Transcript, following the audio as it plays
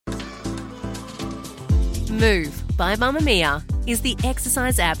Move by Mamamia is the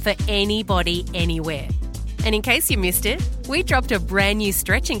exercise app for anybody, anywhere. And in case you missed it, we dropped a brand new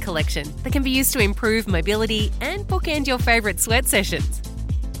stretching collection that can be used to improve mobility and bookend your favourite sweat sessions.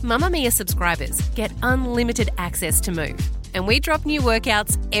 Mamamia subscribers get unlimited access to Move, and we drop new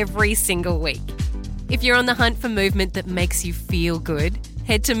workouts every single week. If you're on the hunt for movement that makes you feel good,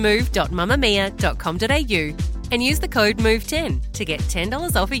 head to move.mamamia.com.au and use the code MOVE10 to get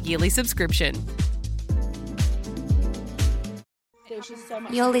 $10 off a yearly subscription.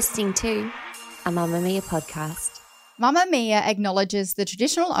 You're listening to a Mamamia podcast. Mamamia acknowledges the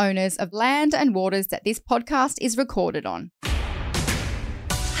traditional owners of land and waters that this podcast is recorded on.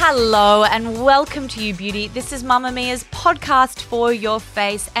 Hello and welcome to You Beauty. This is Mamamia's podcast for your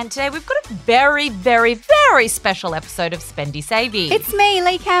face, and today we've got a very, very, very special episode of Spendy Savey. It's me,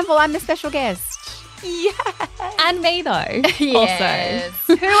 Lee Campbell. I'm the special guest. Yeah. And me, though. Yes.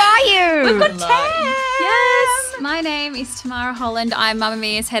 Who are you? We've got Tam. Yes. My name is Tamara Holland. I'm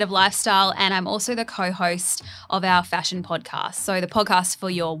Mamamia's head of lifestyle, and I'm also the co-host of our fashion podcast. So the podcast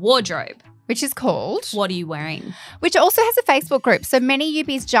for your wardrobe. Which is called? What are you wearing? Which also has a Facebook group. So many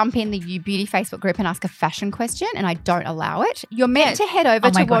UBs jump in the You Beauty Facebook group and ask a fashion question, and I don't allow it. You're meant to head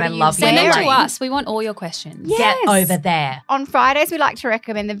over to what are you wearing. Send them to us. We want all your questions. Yes. Get over there. On Fridays, we like to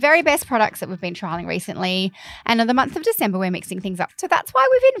recommend the very best products that we've been trialing recently. And in the month of December, we're mixing things up. So that's why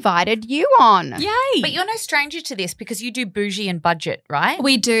we've invited you on. Yay. But you're no stranger to this because you do bougie and budget, right?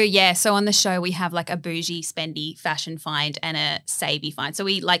 We do, yeah. So on the show, we have like a bougie, spendy fashion find and a savey find. So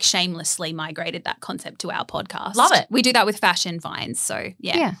we like shamelessly migrated that concept to our podcast. Love it. We do that with fashion finds. So,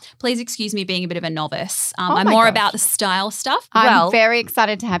 yeah. Please excuse me being a bit of a novice. I'm my more gosh. about the style stuff. I'm very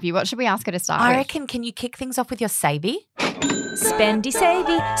excited to have you. What should we ask her to start I with? reckon, can you kick things off with your savey? Spendy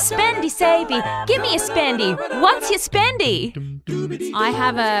savey, spendy savey. Give me a spendy. What's your spendy? I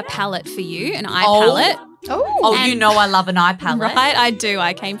have a palette for you, an eye palette. Oh, And- you know I love an eye palette. Right, I do.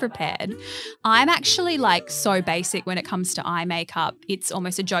 I came prepared. I'm actually like so basic when it comes to eye makeup. It's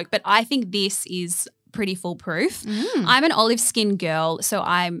almost a joke, but I think this is pretty foolproof. I'm an olive skin girl, so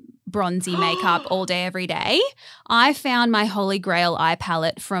I'm bronzy makeup all day, every day. I found my holy grail eye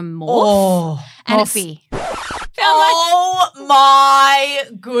palette from Morphe. Oh, and it's- Morphe. oh my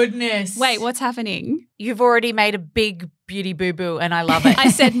goodness. Wait, what's happening? You've already made a big beauty boo-boo and I love it. I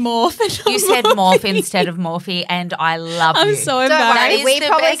said Morphe. and You said Morphe instead of Morphe and I love you. I'm so Don't embarrassed. worry, we the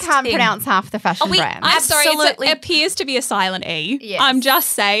probably best can't thing. pronounce half the fashion brands. I'm sorry, Absolutely. it appears to be a silent E. Yes. I'm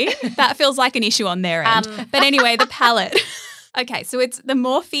just saying that feels like an issue on their end. But anyway, the palette. Okay, so it's the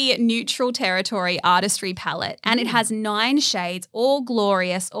Morphe Neutral Territory Artistry Palette, and it has 9 shades, all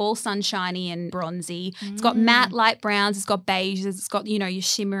glorious, all sunshiny and bronzy. It's got matte light browns, it's got beiges, it's got, you know, your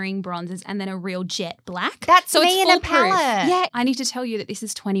shimmering bronzes, and then a real jet black. That's so me it's in a foolproof. palette. Yeah, I need to tell you that this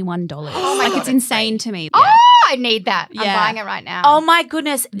is $21. Oh my like God, it's insane to me. Oh, I need that. I'm Yeah. buying it right now. Oh my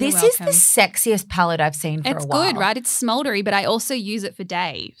goodness. This is the welcome. sexiest palette I've seen for It's a while. good, right? It's smoldery, but I also use it for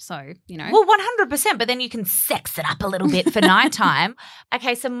day. So, you know. Well, 100%, but then you can sex it up a little bit for nighttime.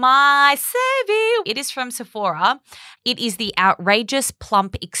 Okay, so my savey, it is from Sephora. It is the Outrageous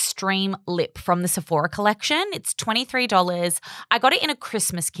Plump Extreme Lip from the Sephora collection. It's $23. I got it in a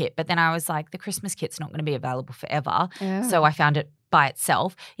Christmas kit, but then I was like, the Christmas kit's not going to be available forever. Yeah. So I found it by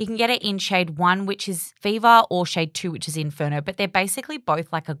itself. You can get it in shade 1, which is Fever, or shade 2, which is Inferno, but they're basically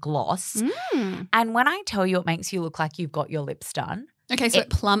both like a gloss. And when I tell you it makes you look like you've got your lips done, Okay, so it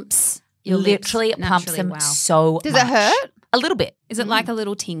plumps your literally lips plumps naturally. them Wow. so Does much. it hurt? A little bit. Is it like a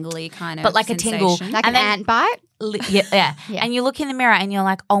little tingly kind of But like a tingle. sensation? Like And an then- ant bite? Yeah. Yeah. And you look in the mirror and you're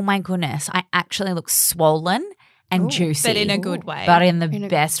like, oh my goodness, I actually look swollen and juicy. But in a good way. But in the In a-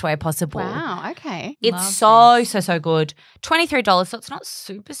 best way possible. Wow, okay. It's Love so good. $23, so it's not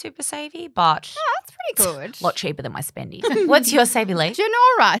super savey, but That's pretty good. a lot cheaper than my spendy. What's your savey, Lee?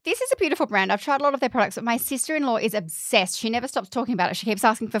 Janora. This is a beautiful brand. I've tried a lot of their products, but my sister-in-law is obsessed. She never stops talking about it. She keeps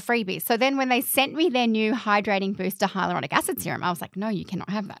asking for freebies. So then when they sent me their new hydrating booster hyaluronic acid serum, I was like, no, you cannot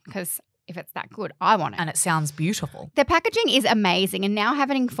have that because if it's that good, I want it. And it sounds beautiful. Their packaging is amazing. And now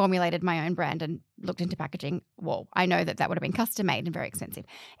having formulated my own brand and looked into packaging, well, I know that would have been custom made and very expensive.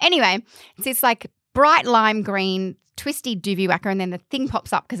 Anyway, it's this like bright lime green, twisty doobie whacker, and then the thing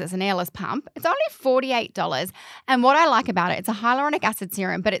pops up because it's an airless pump. It's only $48. And what I like about it, it's a hyaluronic acid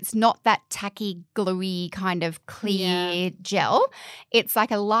serum, but it's not that tacky, gluey kind of clear gel. It's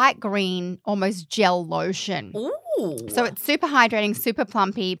like a light green, almost gel lotion. Ooh. So it's super hydrating, super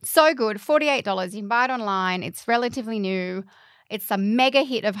plumpy. So good. $48. You can buy it online. It's relatively new. It's a mega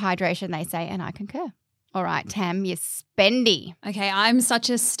hit of hydration, they say, and I concur. All right, Tam, your spendy. Okay, I'm such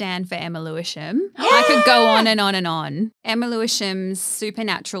a stan for Emma Lewisham. I could go on and on and on. Emma Lewisham's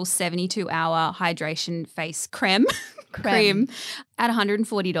Supernatural 72-hour hydration face creme at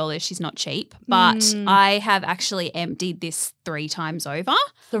 $140. She's not cheap, but I have actually emptied this 3 times over.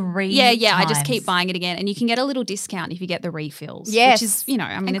 3 Yeah, times. I just keep buying it again. And you can get a little discount if you get the refills. Yes. Which is, you know,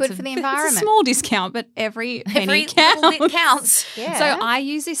 I mean, And good for the environment. It's a small discount, but every penny little bit counts. Yeah. So I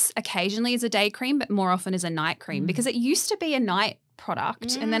use this occasionally as a day cream, but more often as a night cream because it used to be a night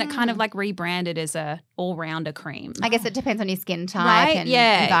product and then it kind of like rebranded as a all-rounder cream. I guess it depends on your skin type Right? and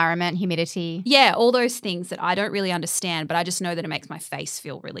Yeah. environment, humidity. Yeah, all those things that I don't really understand, but I just know that it makes my face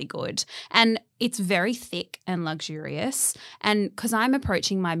feel really good. And it's very thick and luxurious. And because I'm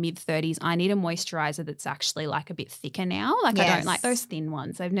approaching my mid-30s, I need a moisturizer that's actually like a bit thicker now. Like I Yes. don't like those thin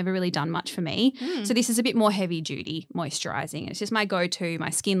ones. They've never really done much for me. So this is a bit more heavy-duty moisturizing. It's just my go-to.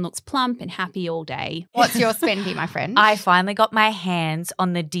 My skin looks plump and happy all day. What's your spendy, my friend? I finally got my hands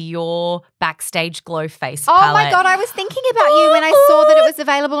on the Dior Backstage Glow face Oh palette. my God, I was thinking about you when I saw that it was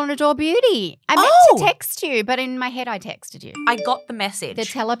available on Adore Beauty. I meant to text you, but in my head I texted you. I got the message. The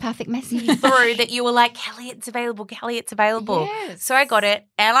telepathic message. through that you were like, Kelly, it's available. Kelly, it's available. Yes. So I got it,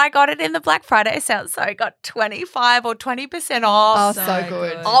 and I got it in the Black Friday sale. So I got 25 or 20% off. Oh, so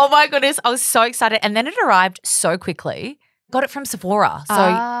good. Oh my goodness, I was so excited. And then it arrived so quickly. Got it from Sephora.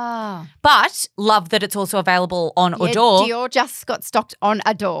 So, but love that it's also available on Adore. Dior just got stocked on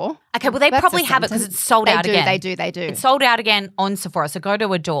Adore. Okay, well, they That's probably a have it because sentence. it's sold out again. They do. It's sold out again on Sephora. So go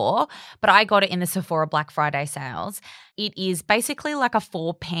to Adore. But I got it in the Sephora Black Friday sales. It is basically like a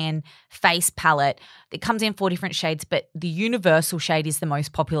 4-pan face palette. It comes in 4 different shades, but the universal shade is the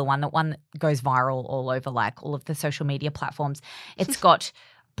most popular one, the one that goes viral all over like all of the social media platforms. It's got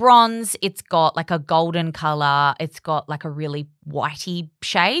bronze, it's got like a golden color, it's got like a really whitey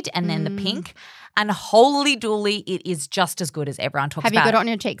shade, and then the pink. And holy dooly, it is just as good as everyone talks Have about. you got it on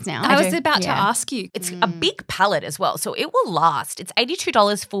your cheeks now? I was about to Yeah. ask you. It's a big palette as well, so it will last. It's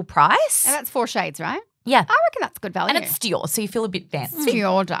 $82 full price. And that's 4 shades, right? Yeah. I reckon that's good value. And it's Dior, so you feel a bit fancy. It's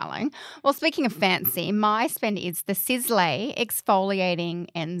Dior, darling. Well, speaking of fancy, my spend is the Sisley Exfoliating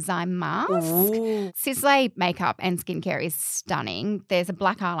Enzyme Mask. Ooh. Sisley makeup and skincare is stunning. There's a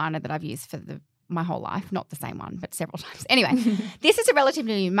black eyeliner that I've used for my whole life, not the same one, but several times. Anyway, this is a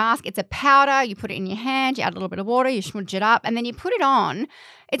relatively new mask. It's a powder. You put it in your hand, you add a little bit of water, you smudge it up, and then you put it on.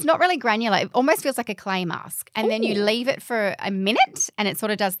 It's not really granular. It almost feels like a clay mask. And then you leave it for a minute and it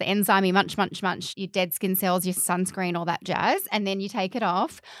sort of does the enzyme munch, your dead skin cells, your sunscreen, all that jazz. And then you take it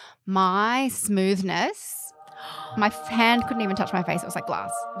off. My smoothness, my hand couldn't even touch my face. It was like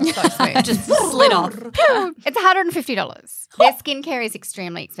glass. It was so smooth. Just slid off. It's $150. Their skincare is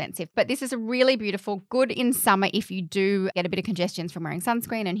extremely expensive, but this is a really beautiful, good in summer if you do get a bit of congestion from wearing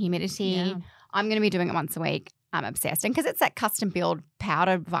sunscreen and humidity. Yeah. I'm going to be doing it once a week. I'm obsessed. And because it's that custom build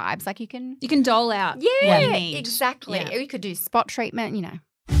powder vibes, like you can... You can dole out what you need. exactly. Yeah. Or you could do spot treatment, you know.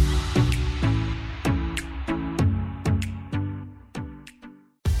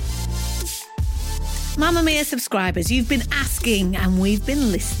 Mamamia subscribers, you've been asking and we've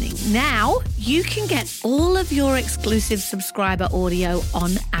been listening. Now you can get all of your exclusive subscriber audio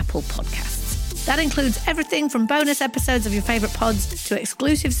on Apple Podcasts. That includes everything from bonus episodes of your favourite pods to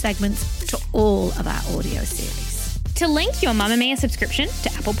exclusive segments to all of our audio series. To link your Mamamia subscription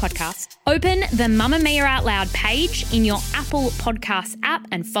to Apple Podcasts, open the Mamamia Out Loud page in your Apple Podcasts app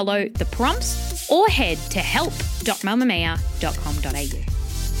and follow the prompts, or head to help.mamamia.com.au.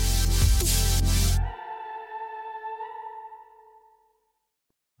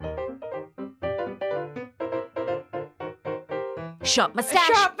 Shop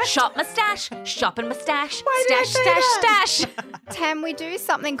mustache, shop mustache, shopping mustache, stash. Tam, we do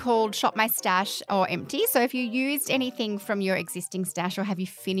something called Shop My Stash or Empty. So if you used anything from your existing stash or have you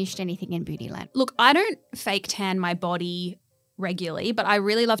finished anything in Beautyland? Look, I don't fake tan my body regularly, but I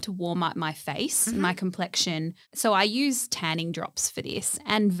really love to warm up my face and my complexion. So I use tanning drops for this,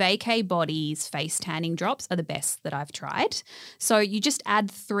 and Vacay Body's face tanning drops are the best that I've tried. So you just add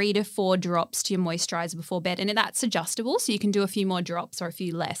 3 to 4 drops to your moisturizer before bed, and that's adjustable. So you can do a few more drops or a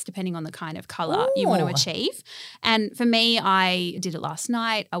few less depending on the kind of color you want to achieve. And for me, I did it last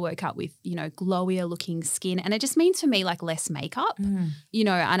night. I woke up with, glowier looking skin, and it just means for me like less makeup, and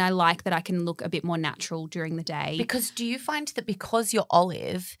I like that I can look a bit more natural during the day. Because do you find that because you're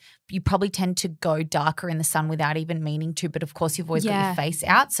olive, you probably tend to go darker in the sun without even meaning to, but of course you've always got your face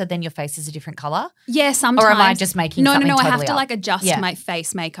out, so then your face is a different color? Yeah, sometimes. Or am I just making something No, totally I have to up? adjust my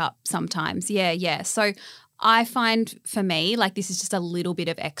face makeup sometimes. Yeah. So I find for me, like this is just a little bit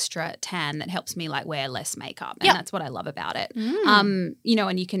of extra tan that helps me like wear less makeup. And that's what I love about it. And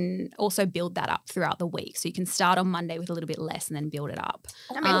you can also build that up throughout the week. So you can start on Monday with a little bit less and then build it up.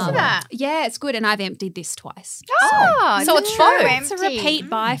 I'm into that. Yeah, it's good. And I've emptied this twice. So it's true. true. It's a repeat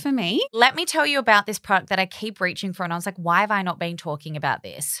buy for me. Let me tell you about this product that I keep reaching for, and I was like, why have I not been talking about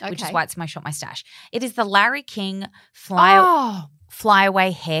this? Which is why it's my Shop My Stash. It is the Larry King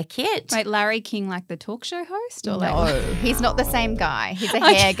Flyaway hair kit. Wait, Larry King, like the talk show host? Or No, he's not the same guy. He's a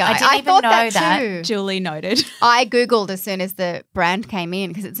hair guy. I didn't even thought know that. that. Too. Duly noted. I Googled as soon as the brand came in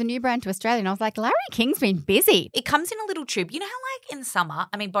because it's a new brand to Australia. And I was like, Larry King's been busy. It comes in a little tube. You know how like in summer,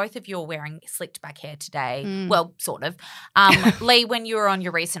 I mean, both of you are wearing slicked back hair today. Well, sort of. Lee, when you were on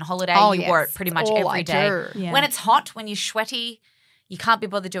your recent holiday, you wore it pretty much every day. Yeah. When it's hot, when you're sweaty, you can't be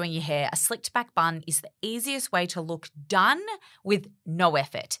bothered doing your hair. A slicked back bun is the easiest way to look done with no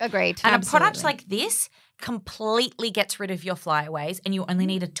effort. Agreed. And a product like this completely gets rid of your flyaways, and you only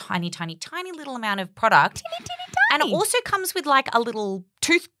need a tiny, tiny, tiny little amount of product. And it also comes with like a little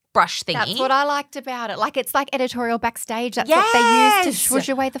toothbrush thingy. That's what I liked about it. Like it's like editorial backstage. That's what they use to swoosh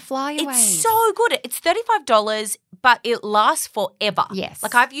away the flyaways. It's so good. It's $35, but it lasts forever. Yes.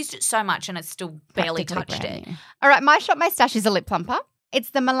 Like I've used it so much and it's still barely Practically touched brand it. new. All right, my Shop My Stash is a lip plumper.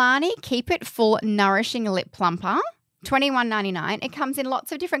 It's the Milani Keep It Full Nourishing Lip Plumper, $21.99. It comes in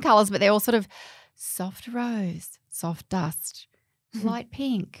lots of different colours, but they're all sort of soft rose, soft dust, light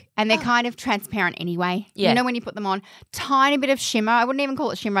pink. And they're kind of transparent anyway. Yeah. You know when you put them on, tiny bit of shimmer. I wouldn't even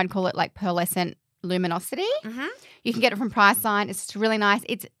call it shimmer. I'd call it like pearlescent luminosity. Mm-hmm. You can get it from Priceline. It's really nice.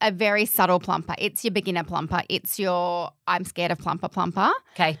 It's a very subtle plumper. It's your beginner plumper. It's your I'm scared of plumper.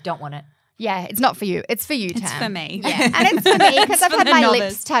 Okay, don't want it. Yeah, it's not for you. It's for you, Tam. It's for me. Yeah, and it's for me because I've for had the my novice.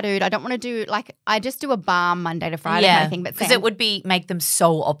 lips tattooed. I don't want to do I just do a balm Monday to Friday kind of thing. But because Sam, it would make them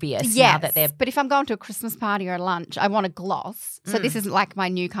so obvious yes, now that they're but if I'm going to a Christmas party or a lunch, I want a gloss. So this is like my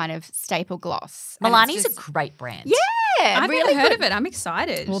new kind of staple gloss. And Milani's it's a great brand. yeah, I've really never heard good. of it. I'm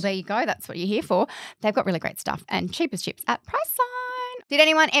excited. Well, there you go. That's what you're here for. They've got really great stuff and cheap as chips at Priceline. Did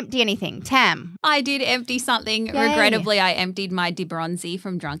anyone empty anything? Tam? I did empty something. Yay. Regrettably, I emptied my DeBronzi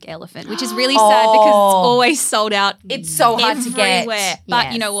from Drunk Elephant, which is really sad because it's always sold out. It's so hard to get. Everywhere. But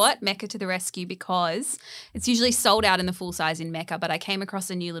Yes. you know what? Mecca to the rescue, because it's usually sold out in the full size in Mecca. But I came across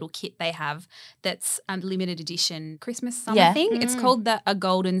a new little kit they have that's a limited edition Christmas summer thing. It's called A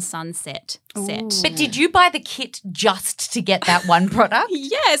Golden Sunset set. But did you buy the kit just to get that one product?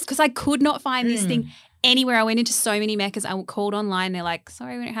 Yes, because I could not find this thing anywhere. I went into so many Meccas. I called online. They're like,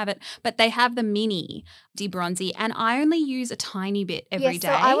 sorry, we don't have it. But they have the mini DeBronzi, and I only use a tiny bit every day.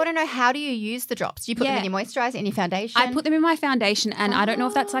 So I want to know, how do you use the drops? Do you put them in your moisturiser, in your foundation? I put them in my foundation, and I don't know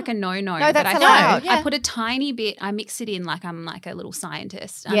if that's like a no-no. No, but that's I allowed, yeah. I put a tiny bit. I mix it in like I'm like a little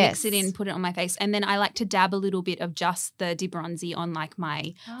scientist. I mix it in, put it on my face, and then I like to dab a little bit of just the DeBronzi on like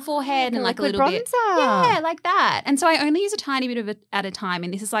my forehead and like a little bit. Yeah, like that. And so I only use a tiny bit of it at a time,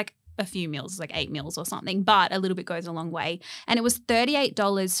 and this is like a few mils, like 8 mils or something, but a little bit goes a long way. And it was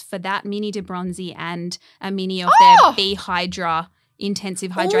 $38 for that mini DeBronzi and a mini of their Bee Hydra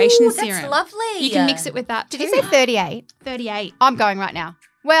intensive hydration serum. That's lovely. You can mix it with that. Did you say 38? 38. I'm going right now.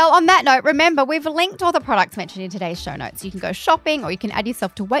 Well, on that note, remember, we've linked all the products mentioned in today's show notes. You can go shopping or you can add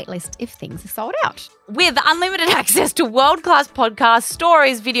yourself to waitlist if things are sold out. With unlimited access to world-class podcasts,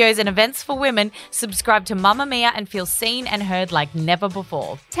 stories, videos, and events for women, subscribe to Mamamia and feel seen and heard like never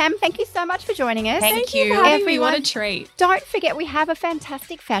before. Tam, thank you so much for joining us. Thank you. For having me. Everyone. What a treat. Don't forget, we have a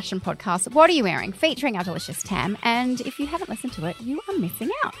fantastic fashion podcast, What Are You Wearing?, featuring our delicious Tam. And if you haven't listened to it, you are missing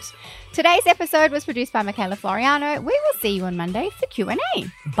out. Today's episode was produced by Michaela Floriano. We will see you on Monday for Q&A.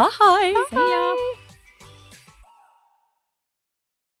 Bye. See ya.